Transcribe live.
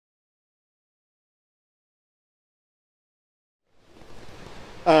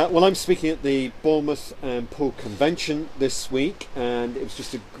Well, I'm speaking at the Bournemouth and Poole Convention this week, and it was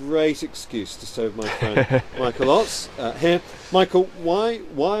just a great excuse to stay with my friend Michael Ots here. Michael, why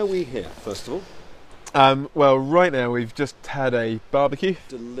are we here? First of all, Well, right now we've just had a barbecue.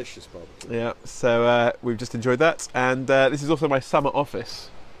 delicious barbecue. Yeah, so we've just enjoyed that, and this is also my summer office.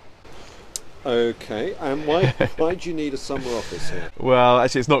 Okay, and why do you need a summer office here? Well,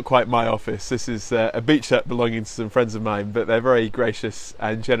 actually, it's not quite my office. This is a beach hut belonging to some friends of mine, but they're very gracious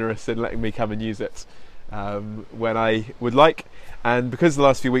and generous in letting me come and use it when I would like. And because the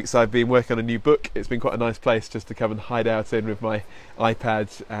last few weeks I've been working on a new book, it's been quite a nice place just to come and hide out in with my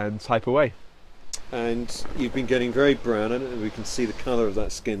iPad and type away. And you've been getting very brown, and we can see the colour of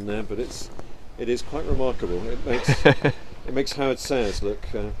that skin there, but it is quite remarkable. It makes it makes Howard Sayers look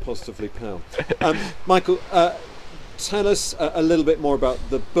positively pale. Michael, tell us a little bit more about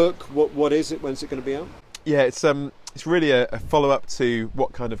the book. What is it? When's it going to be out? Yeah, it's really a follow-up to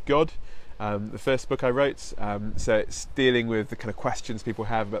What Kind of God, the first book I wrote. So it's dealing with the kind of questions people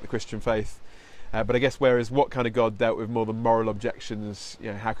have about the Christian faith. But I guess whereas What Kind of God dealt with more the moral objections,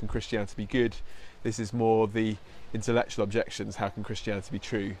 how can Christianity be good? This is more the intellectual objections, how can Christianity be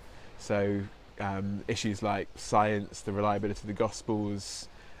true? So issues like science, the reliability of the Gospels,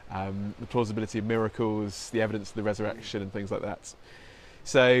 the plausibility of miracles, the evidence of the resurrection and things like that.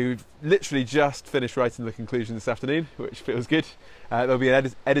 So literally just finished writing the conclusion this afternoon, which feels good. There'll be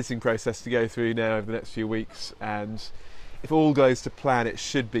an editing process to go through now over the next few weeks, and if all goes to plan, it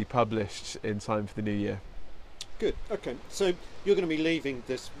should be published in time for the new year. Good. Okay. So you're going to be leaving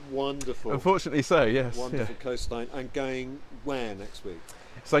this wonderful, Unfortunately so, yes. wonderful coastline and going where next week?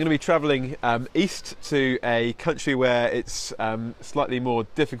 So I'm going to be travelling east to a country where it's slightly more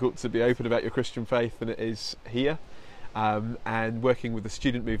difficult to be open about your Christian faith than it is here, and working with the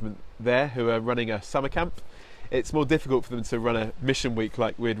student movement there who are running a summer camp. It's more difficult for them to run a mission week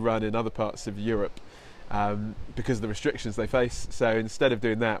like we'd run in other parts of Europe because of the restrictions they face. So instead of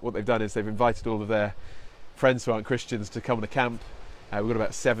doing that, what they've done is they've invited all of their friends who aren't Christians to come on a camp. We've got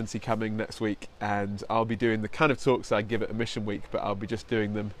about 70 coming next week, and I'll be doing the kind of talks I give at a mission week, but I'll be just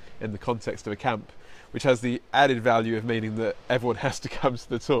doing them in the context of a camp, which has the added value of meaning that everyone has to come to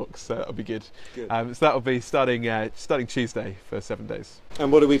the talks, so that'll be good. Good. So that'll be starting Tuesday for 7 days. And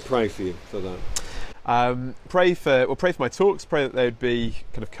what do we pray for you for that? Pray for my talks. Pray that they would be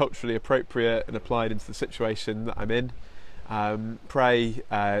kind of culturally appropriate and applied into the situation that I'm in. Pray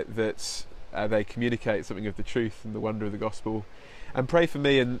that they communicate something of the truth and the wonder of the gospel. And pray for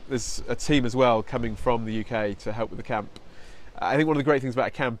me, and there's a team as well coming from the UK to help with the camp. I think one of the great things about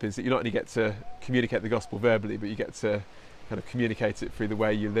a camp is that you not only get to communicate the gospel verbally, but you get to kind of communicate it through the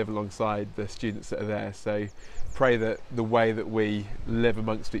way you live alongside the students that are there. So pray that the way that we live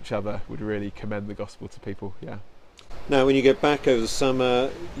amongst each other would really commend the gospel to people. Yeah. Now, when you get back over the summer,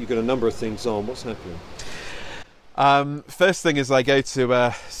 you've got a number of things on. What's happening? First thing is I go to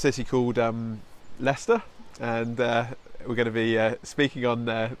a city called Leicester, and we're going to be speaking on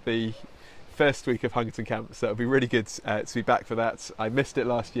the first week of Hungerton Camp, so it'll be really good to be back for that. I missed it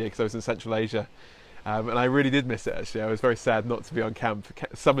last year because I was in Central Asia, and I really did miss it actually. I was very sad not to be on camp.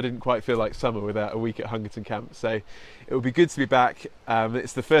 Summer didn't quite feel like summer without a week at Hungerton Camp, so it will be good to be back.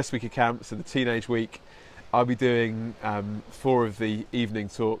 It's the first week of camp, so the teenage week. I'll be doing 4 of the evening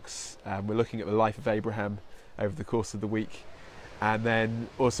talks. We're looking at the life of Abraham over the course of the week, and then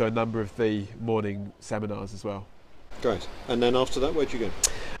also a number of the morning seminars as well. Great. And then after that, where'd you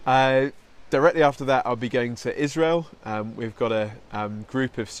go? Directly after that, I'll be going to Israel. We've got a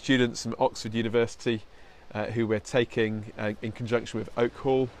group of students from Oxford University who we're taking in conjunction with Oak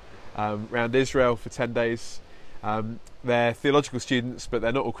Hall around Israel for 10 days. They're theological students, but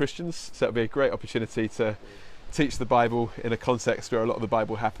they're not all Christians, so it'll be a great opportunity to teach the Bible in a context where a lot of the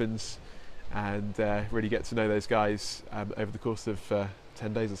Bible happens, and really get to know those guys over the course of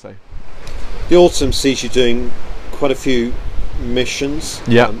 10 days or so. The autumn sees you doing quite a few missions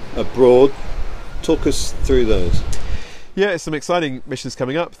abroad. Talk us through those. Yeah, some exciting missions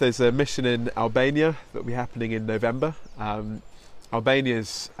coming up. There's a mission in Albania that will be happening in November.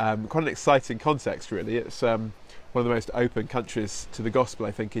 Albania's quite an exciting context, really. It's one of the most open countries to the gospel,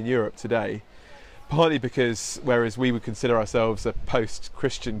 I think, in Europe today. Partly because, whereas we would consider ourselves a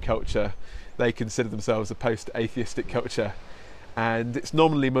post-Christian culture, they consider themselves a post-atheistic culture. And it's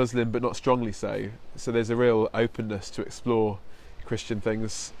nominally Muslim, but not strongly so. So there's a real openness to explore Christian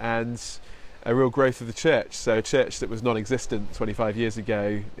things, and a real growth of the church. So a church that was non-existent 25 years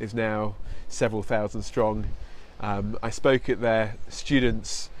ago is now several thousand strong. I spoke at their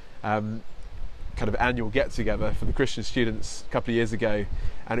students' kind of annual get-together for the Christian students a couple of years ago,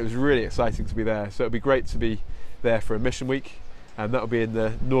 and it was really exciting to be there. So it'd be great to be there for a mission week. and that'll be in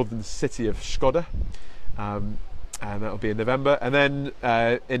the northern city of Skoda, and that'll be in November. And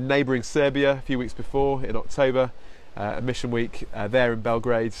then in neighbouring Serbia a few weeks before, in October, a mission week there in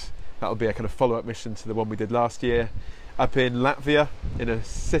Belgrade. That'll be a kind of follow-up mission to the one we did last year. Up in Latvia, in a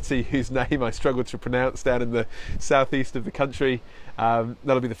city whose name I struggled to pronounce, down in the southeast of the country.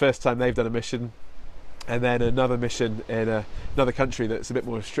 That'll be the first time they've done a mission. And then another mission in another country that's a bit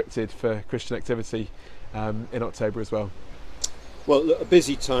more restricted for Christian activity in October as well. Well, look, a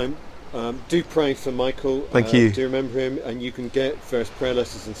busy time. Do pray for Michael. Thank you. Do remember him, and you can get various prayer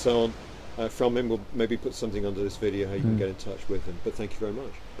letters and so on from him. We'll maybe put something under this video how you can get in touch with him. But thank you very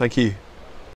much. Thank you.